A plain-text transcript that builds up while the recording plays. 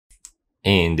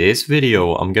In this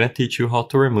video, I'm gonna teach you how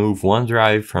to remove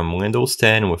OneDrive from Windows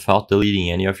 10 without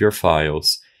deleting any of your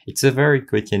files. It's a very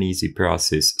quick and easy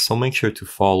process, so make sure to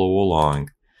follow along.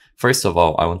 First of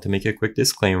all, I want to make a quick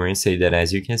disclaimer and say that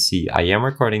as you can see, I am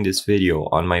recording this video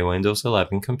on my Windows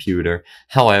 11 computer.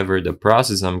 However, the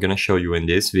process I'm gonna show you in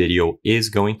this video is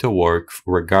going to work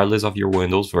regardless of your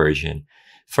Windows version.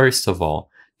 First of all,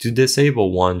 to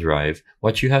disable OneDrive,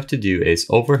 what you have to do is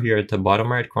over here at the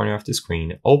bottom right corner of the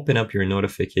screen, open up your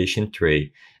notification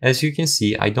tray. As you can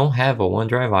see, I don't have a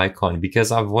OneDrive icon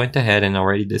because I've went ahead and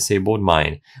already disabled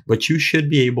mine, but you should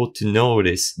be able to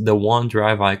notice the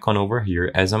OneDrive icon over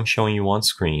here as I'm showing you on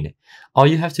screen. All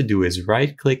you have to do is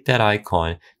right click that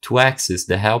icon to access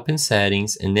the help and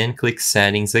settings and then click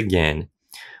settings again.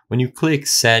 When you click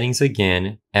Settings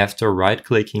again, after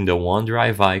right-clicking the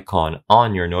OneDrive icon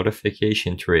on your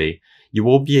notification tray, you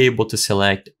will be able to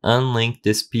select Unlink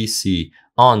this PC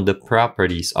on the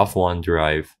Properties of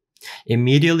OneDrive.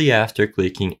 Immediately after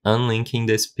clicking Unlinking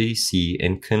this PC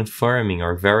and confirming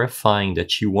or verifying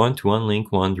that you want to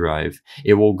unlink OneDrive,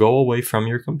 it will go away from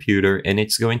your computer and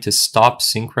it's going to stop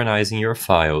synchronizing your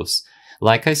files.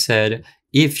 Like I said,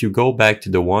 if you go back to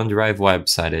the OneDrive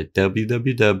website at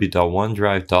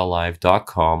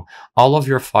www.onedrive.live.com, all of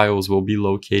your files will be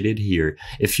located here.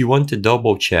 If you want to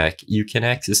double check, you can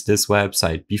access this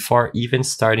website before even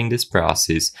starting this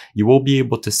process. You will be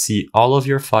able to see all of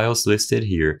your files listed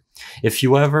here. If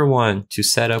you ever want to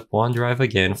set up OneDrive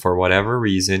again for whatever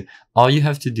reason, all you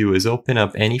have to do is open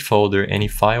up any folder, any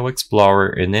file explorer,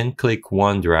 and then click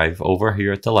OneDrive over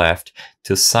here at the left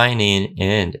to sign in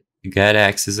and get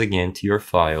access again to your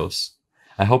files.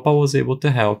 I hope I was able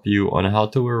to help you on how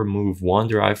to remove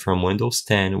OneDrive from Windows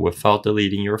 10 without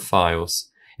deleting your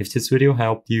files. If this video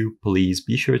helped you, please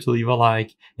be sure to leave a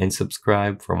like and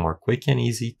subscribe for more quick and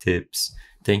easy tips.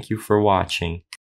 Thank you for watching.